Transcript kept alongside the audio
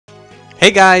Hey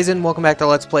guys, and welcome back to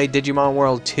Let's Play Digimon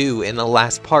World 2. In the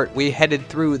last part, we headed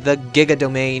through the Giga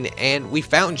Domain, and we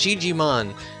found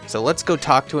Digimon. So let's go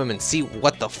talk to him and see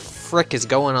what the frick is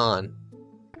going on.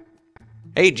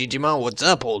 Hey Digimon, what's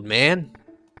up, old man?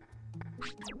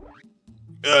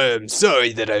 I'm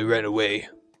sorry that I ran away.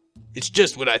 It's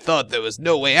just when I thought there was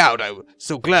no way out, I was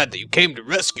so glad that you came to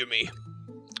rescue me.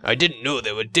 I didn't know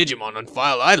there were Digimon on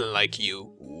File Island like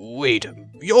you. Wait,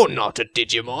 you're not a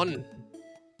Digimon.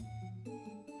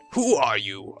 Who are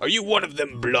you? Are you one of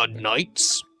them Blood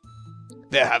Knights?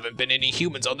 There haven't been any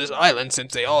humans on this island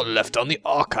since they all left on the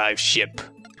archive ship.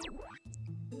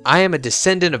 I am a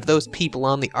descendant of those people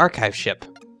on the archive ship.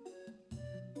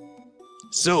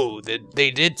 So, they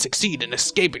did succeed in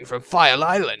escaping from File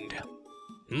Island.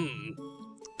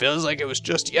 Feels like it was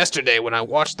just yesterday when I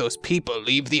watched those people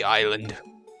leave the island.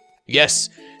 Yes,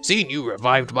 seeing you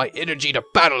revived my energy to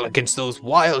battle against those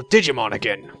wild Digimon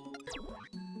again.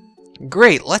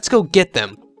 Great, let's go get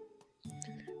them.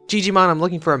 Digimon, I'm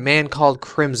looking for a man called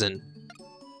Crimson.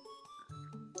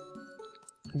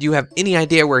 Do you have any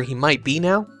idea where he might be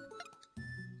now?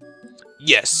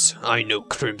 Yes, I know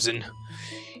Crimson.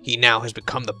 He now has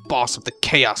become the boss of the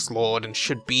Chaos Lord and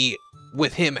should be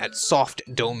with him at Soft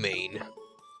Domain.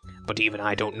 But even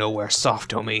I don't know where Soft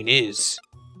Domain is.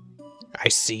 I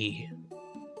see.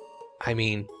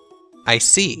 I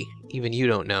see. Even you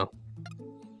don't know.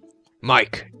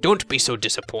 Mike, don't be so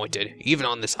disappointed. Even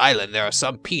on this island, there are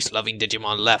some peace-loving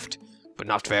Digimon left, but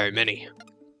not very many.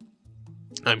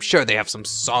 I'm sure they have some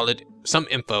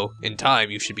info. In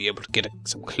time, you should be able to get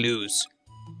some clues.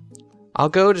 I'll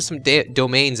go to some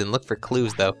domains and look for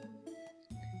clues, though.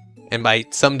 And by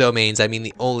some domains, I mean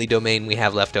the only domain we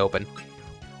have left open.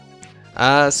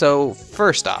 So,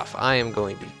 first off, I am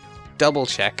going to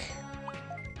double-check.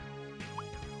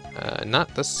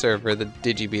 Not the server, the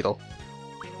Digibeetle.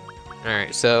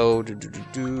 Alright, so I'm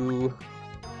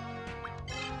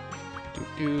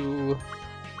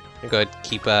go ahead and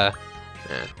keep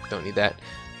don't need that.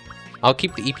 I'll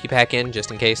keep the EP pack in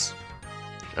just in case.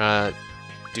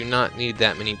 Do not need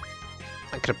that many.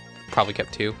 I could have probably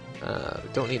kept two.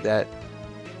 Don't need that.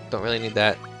 Don't really need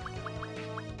that.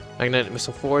 Magnetic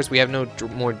missile 4s. We have no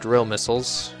more drill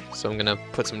missiles, so I'm gonna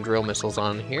put some drill missiles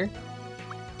on here.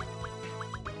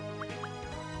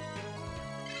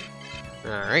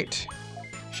 Alright.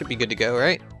 Should be good to go,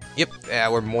 right? Yep, yeah,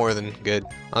 we're more than good.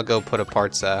 I'll go put a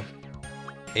parts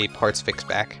fix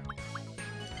back.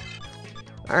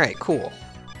 Alright, cool.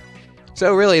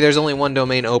 So really, there's only one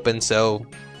domain open, so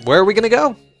where are we gonna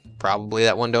go? Probably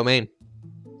that one domain.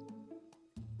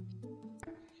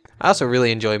 I also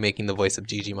really enjoy making the voice of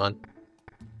Digimon.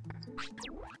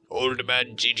 Old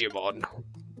man Digimon.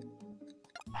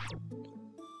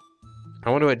 I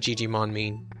wonder what Digimon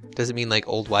mean. Does it mean like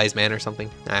old wise man or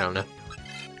something? I don't know.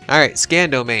 Alright, scan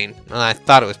domain. Well, I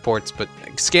thought it was ports, but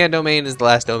scan domain is the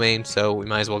last domain, so we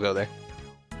might as well go there.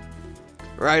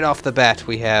 Right off the bat,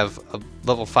 we have a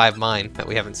level 5 mine that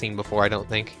we haven't seen before, I don't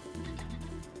think.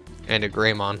 And a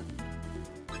Greymon.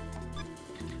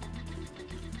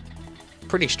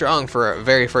 Pretty strong for a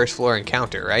very first floor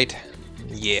encounter, right?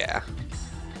 Yeah.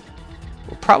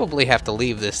 We'll probably have to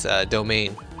leave this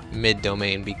domain,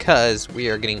 mid-domain, because we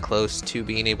are getting close to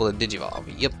being able to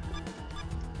digivolve. Yep.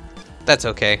 That's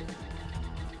okay.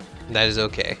 That is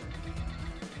okay.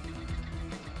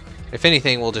 If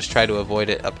anything, we'll just try to avoid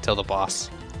it up till the boss,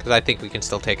 because I think we can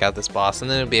still take out this boss, and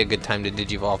then it'll be a good time to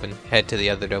digivolve and head to the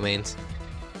other domains.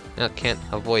 Now, can't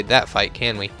avoid that fight,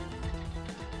 can we?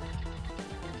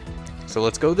 So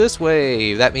let's go this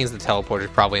way. That means the teleporter's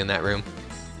probably in that room.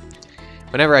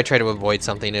 Whenever I try to avoid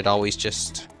something, it's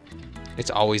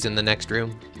always in the next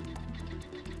room.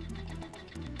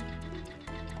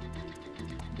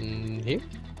 Here?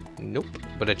 Nope.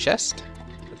 But a chest.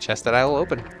 A chest that I will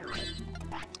open.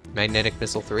 Magnetic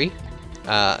Missile 3.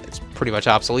 It's pretty much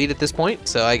obsolete at this point,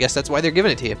 so I guess that's why they're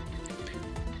giving it to you.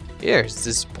 Here's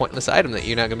this pointless item that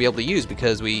you're not going to be able to use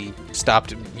because we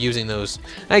stopped using those.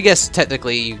 I guess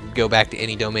technically you go back to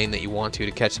any domain that you want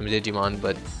to catch some Digimon,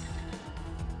 but...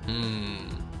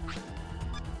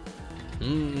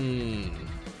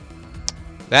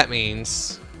 That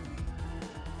means...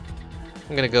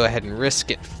 I'm going to go ahead and risk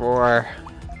it for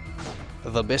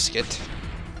the biscuit.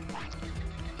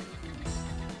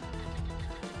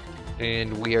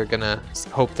 And we are going to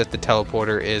hope that the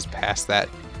teleporter is past that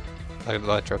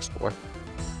electro spore.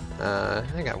 I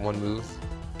got one move.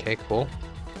 Okay, cool.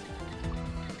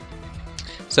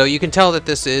 So you can tell that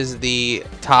this is the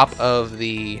top of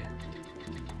the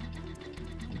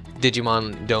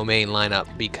Digimon domain lineup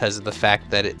because of the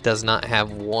fact that it does not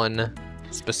have one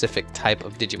specific type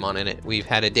of Digimon in it. We've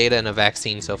had a data and a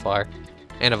vaccine so far.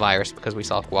 And a virus, because we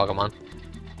saw Quagamon.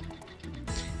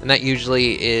 And that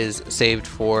usually is saved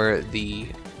for the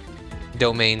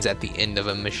domains at the end of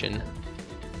a mission,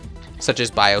 such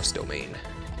as BIOS domain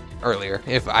earlier,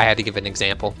 if I had to give an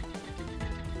example.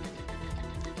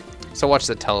 So watch,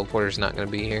 the teleporter's not going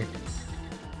to be here.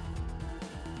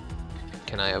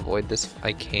 Can I avoid this?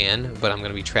 I can, but I'm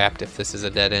going to be trapped if this is a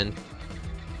dead end.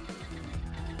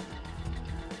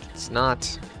 It's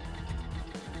not.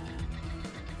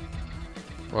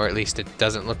 Or at least it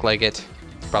doesn't look like it.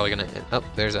 It's probably going to... Oh,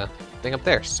 there's a thing up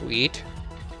there. Sweet.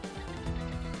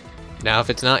 Now if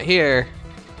it's not here,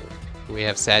 we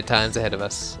have sad times ahead of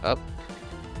us. Up.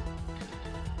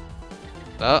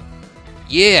 Oh.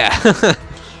 Yeah!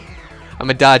 I'm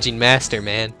a dodging master,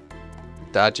 man.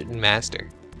 Dodging master.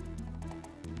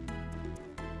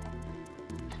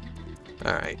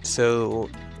 Alright, so...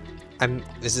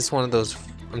 Is this one of those...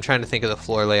 I'm trying to think of the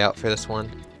floor layout for this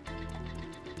one.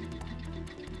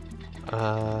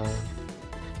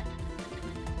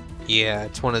 Yeah,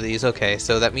 it's one of these. Okay,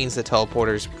 so that means the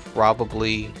teleporter's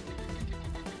probably...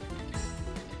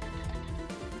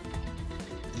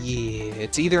 Yeah,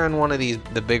 it's either in one of these,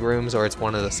 the big rooms, or it's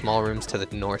one of the small rooms to the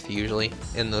north, usually,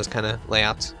 in those kind of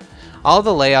layouts. All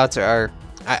the layouts are...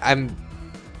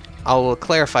 I'll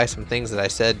clarify some things that I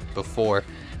said before.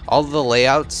 All the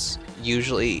layouts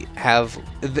usually have...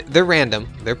 They're random.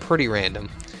 They're pretty random.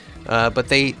 But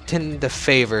they tend to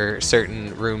favor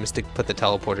certain rooms to put the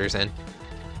teleporters in.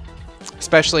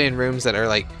 Especially in rooms that are,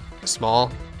 like,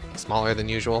 smaller than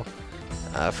usual.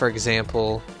 For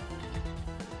example...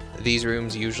 These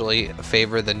rooms usually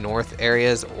favor the north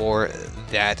areas, or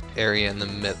that area in the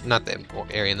middle, not the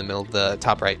area in the middle, the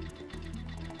top right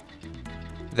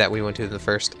that we went to the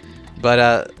first.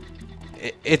 But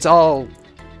it's all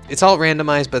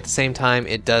randomized, but at the same time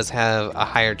it does have a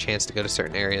higher chance to go to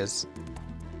certain areas.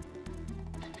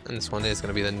 And this one is going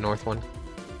to be the north one.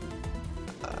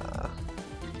 I'm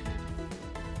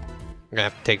gonna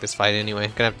have to take this fight anyway.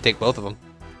 Gonna have to take both of them.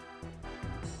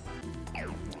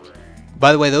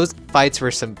 By the way, those fights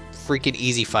were some freaking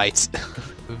easy fights.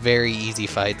 Very easy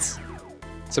fights.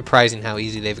 Surprising how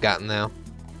easy they've gotten now.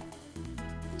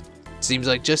 Seems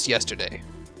like just yesterday.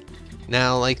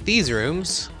 Now, like these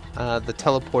rooms, the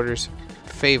teleporters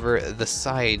favor the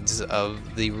sides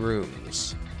of the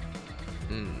rooms.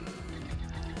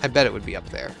 I bet it would be up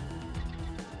there.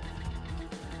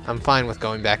 I'm fine with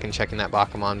going back and checking that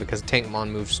Bakumon because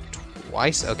Tankmon moves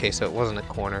twice. Okay, so it wasn't a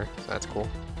corner. So that's cool.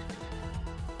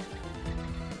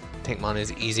 Tankmon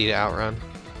is easy to outrun.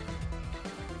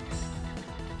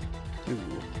 Ooh.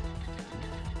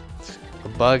 A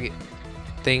bug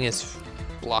thing is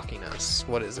blocking us.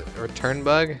 What is it? A return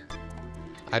bug?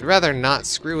 I'd rather not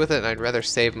screw with it, and I'd rather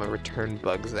save my return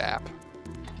bug zap.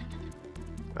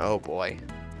 Oh boy.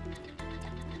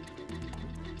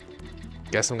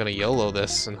 Guess I'm gonna YOLO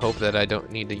this and hope that I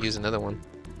don't need to use another one.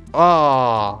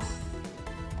 Oh!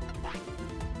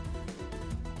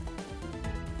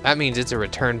 That means it's a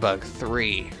return bug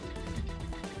 3.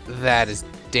 That is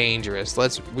dangerous.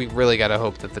 We really gotta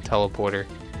hope that the teleporter...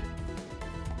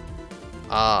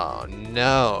 Oh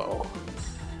no.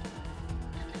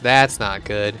 That's not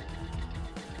good.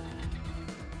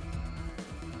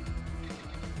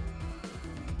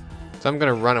 So I'm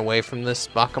gonna run away from this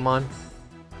Bakumon.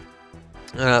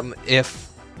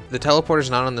 If the teleporter's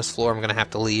not on this floor, I'm gonna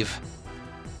have to leave.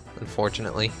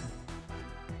 Unfortunately.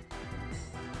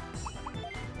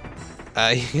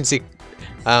 You can see,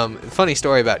 funny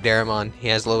story about Daramon. He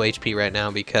has low HP right now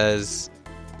because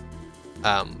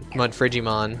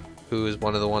Mudfrigimon, who is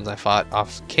one of the ones I fought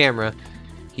off camera,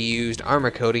 he used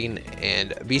armor coating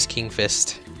and Beast King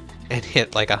Fist and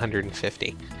hit like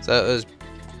 150. So it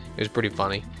was pretty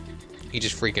funny. He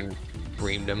just freaking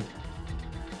reamed him.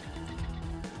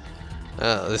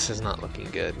 Oh, this is not looking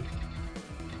good.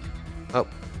 Oh,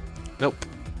 nope.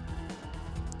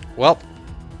 Well.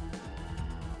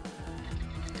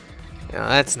 No,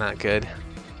 that's not good.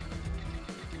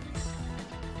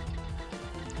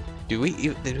 Do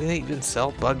they even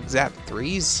sell Bug Zap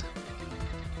 3s?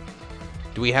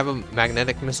 Do we have a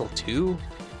Magnetic Missile 2?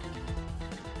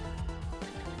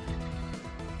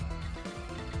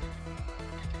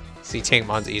 See,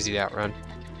 Tankmon's easy to outrun.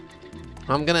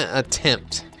 I'm gonna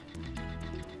attempt.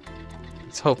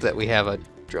 Let's hope that we have a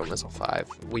Drill Missile 5.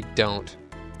 We don't.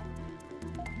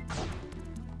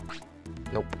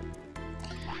 Nope.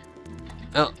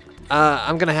 Oh,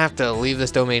 I'm gonna have to leave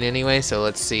this domain anyway, so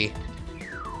let's see.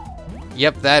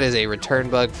 Yep, that is a return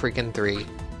bug freaking 3.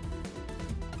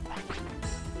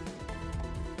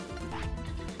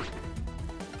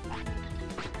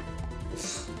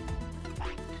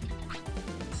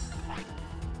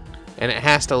 And it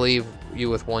has to leave you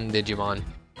with one Digimon.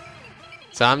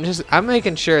 So I'm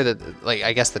making sure that, like,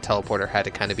 I guess the teleporter had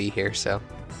to kind of be here, so.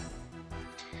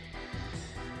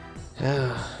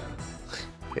 The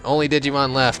only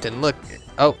Digimon left, and look,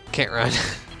 oh, can't run.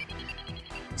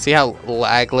 See how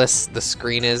lagless the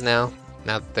screen is now?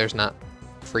 Now that there's not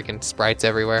freaking sprites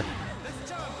everywhere.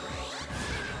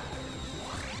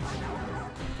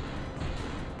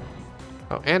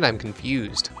 Oh, and I'm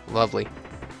confused. Lovely.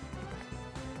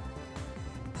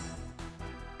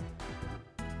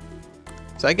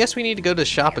 So I guess we need to go to the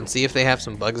shop and see if they have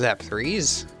some Bug Zap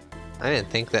 3s. I didn't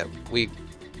think that we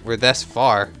were this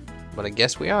far, but I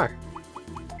guess we are.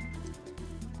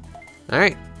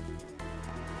 Alright.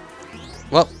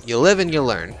 Well, you live and you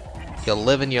learn. You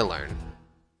live and you learn.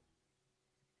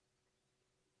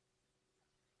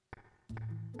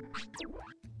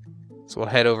 So we'll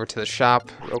head over to the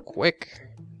shop real quick.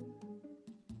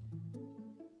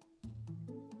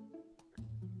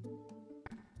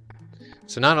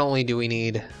 So not only do we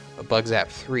need a Bug Zap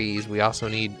 3s, we also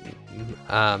need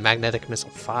Magnetic Missile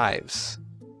 5s.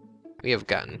 We have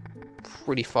gotten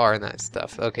pretty far in that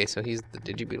stuff. Okay, so he's the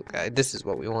Digibeetle guy. This is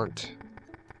what we want.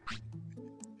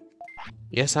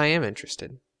 Yes, I am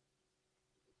interested.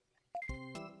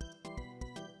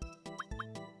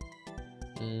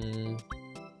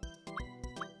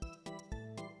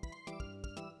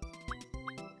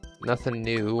 Nothing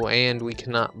new, and we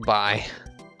cannot buy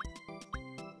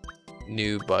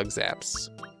new Bug Zaps.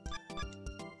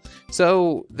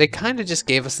 So they kind of just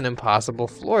gave us an impossible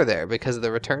floor there because of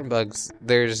the return bugs.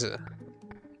 There's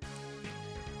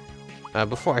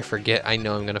before I forget, I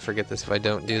know I'm gonna forget this if I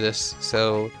don't do this.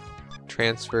 So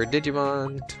transfer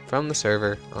Digimon from the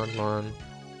server on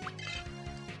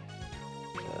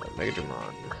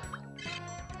Megadramon,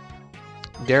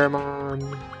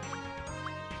 Daramon.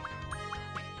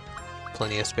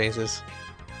 Plenty of spaces.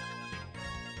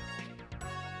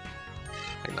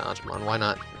 Acknowledgemon, why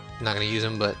not? I'm not gonna use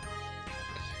them, but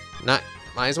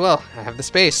might as well. I have the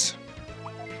space.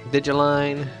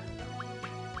 Digiline.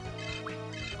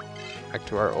 Back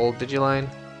to our old Digiline.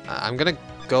 I'm gonna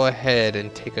go ahead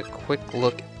and take a quick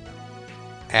look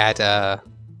at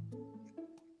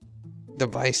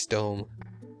Device Dome.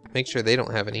 Make sure they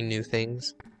don't have any new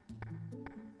things.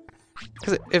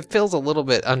 Because it feels a little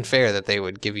bit unfair that they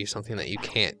would give you something that you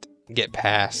can't get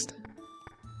past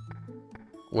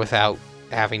without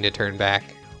having to turn back.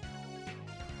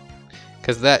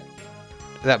 Because that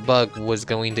bug was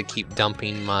going to keep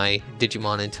dumping my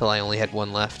Digimon until I only had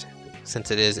one left,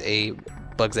 since it is a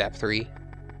Bug Zap 3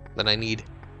 that I need.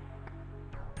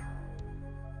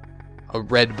 A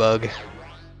red bug.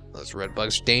 Those red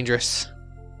bugs are dangerous.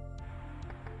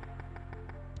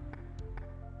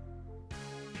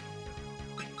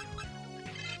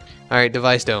 Alright,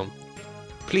 Device Dome.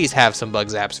 Please have some Bug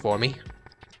Zaps for me.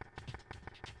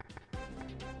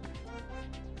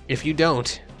 If you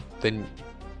don't, then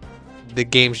the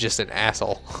game's just an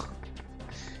asshole.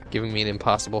 Giving me an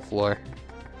impossible floor.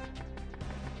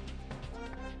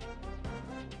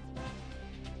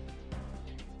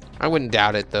 I wouldn't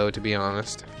doubt it though, to be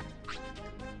honest.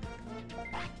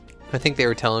 I think they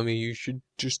were telling me you should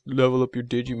just level up your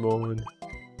Digimon.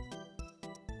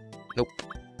 Nope.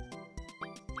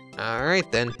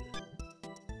 Alright then.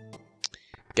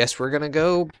 Guess we're gonna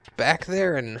go back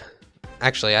there and...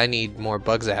 Actually, I need more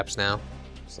Bug Zaps now,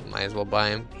 so might as well buy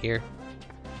them here.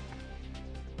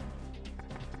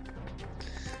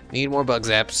 Need more Bug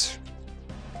Zaps.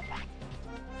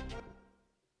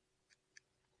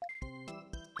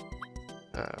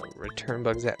 Return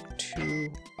Bug Zap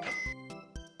 2.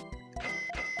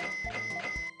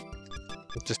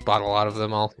 Just bought a lot of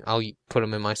them. I'll put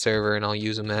them in my server and I'll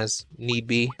use them as need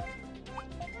be.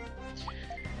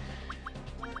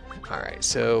 Alright,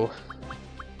 so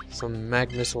some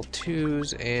Mag Missile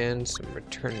 2s and some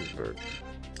return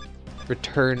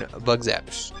Bug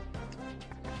Zaps.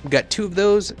 We've got 2 of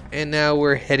those, and now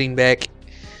we're heading back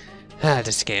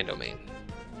to Scan Domain.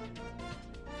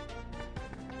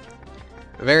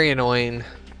 Very annoying,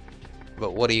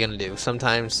 but what are you gonna do?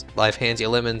 Sometimes life hands you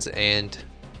lemons, and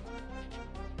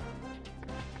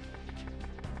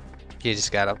you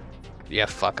just gotta, yeah,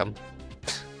 fuck them.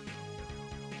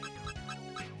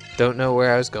 Don't know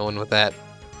where I was going with that.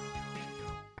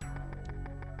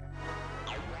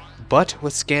 But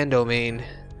with Scan Domain,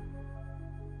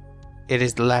 it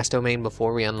is the last domain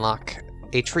before we unlock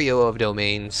a trio of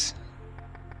domains,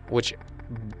 which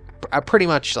are pretty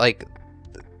much like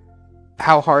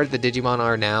how hard the Digimon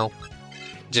are now.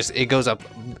 Just, it goes up,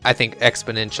 I think,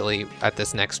 exponentially at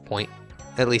this next point.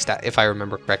 At least if I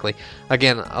remember correctly.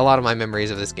 Again, a lot of my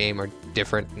memories of this game are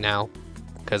different now,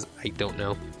 because I don't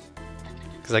know.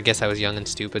 Because I guess I was young and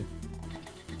stupid.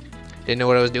 Didn't know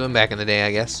what I was doing back in the day,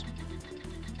 I guess.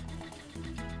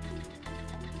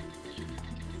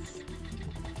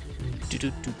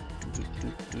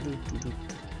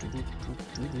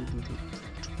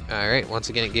 Alright, once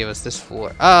again it gave us this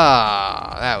floor.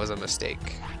 Ah, that was a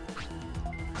mistake.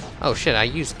 Oh shit, I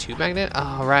used 2 magnet?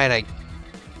 Oh, right,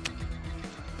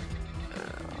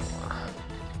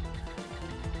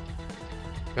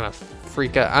 I'm gonna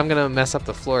freak out. I'm gonna mess up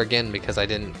the floor again because I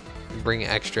didn't bring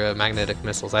extra magnetic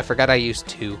missiles. I forgot I used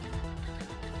 2.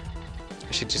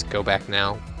 I should just go back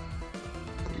now.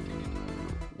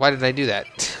 Why did I do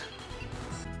that?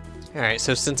 Alright,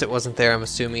 so since it wasn't there, I'm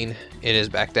assuming it is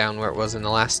back down where it was in the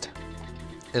last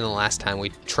time we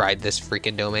tried this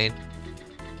freaking domain.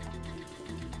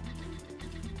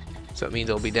 So it means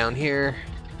it'll be down here.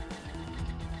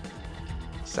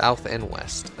 South and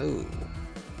west. Ooh.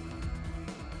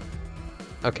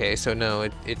 Okay, so no,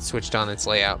 it switched on its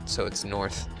layout, so it's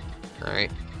north.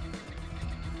 Alright.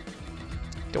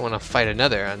 Don't want to fight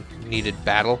another unneeded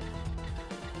battle.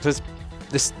 It's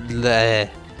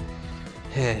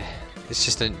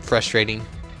just frustrating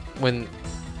when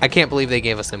I can't believe they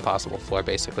gave us impossible floor,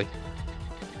 basically.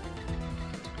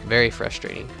 Very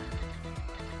frustrating.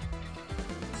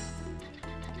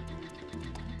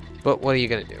 But what are you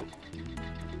gonna do?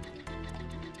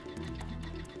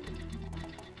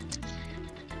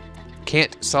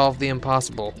 Can't solve the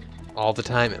impossible all the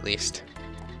time, at least.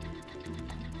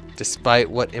 Despite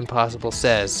what impossible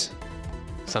says,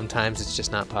 sometimes it's just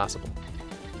not possible.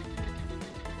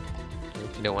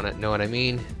 If you don't want to know what I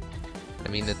mean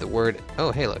that the word,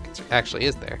 oh hey look, it actually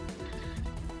is there.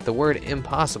 The word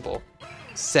impossible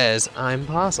says I'm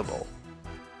possible.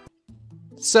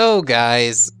 So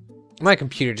guys, my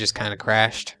computer just kind of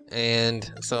crashed,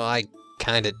 and so I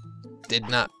kind of did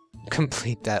not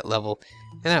complete that level.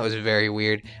 And that was very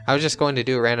weird. I was just going to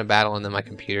do a random battle and then my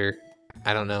computer,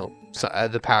 I don't know, so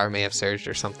the power may have surged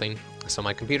or something. So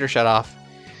my computer shut off.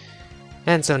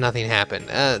 And so nothing happened.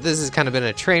 This has kind of been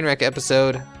a train wreck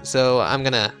episode. So I'm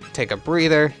going to take a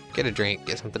breather, get a drink,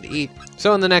 get something to eat.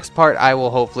 So in the next part, I will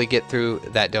hopefully get through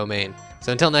that domain.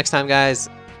 So until next time, guys,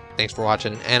 thanks for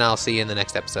watching, and I'll see you in the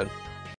next episode.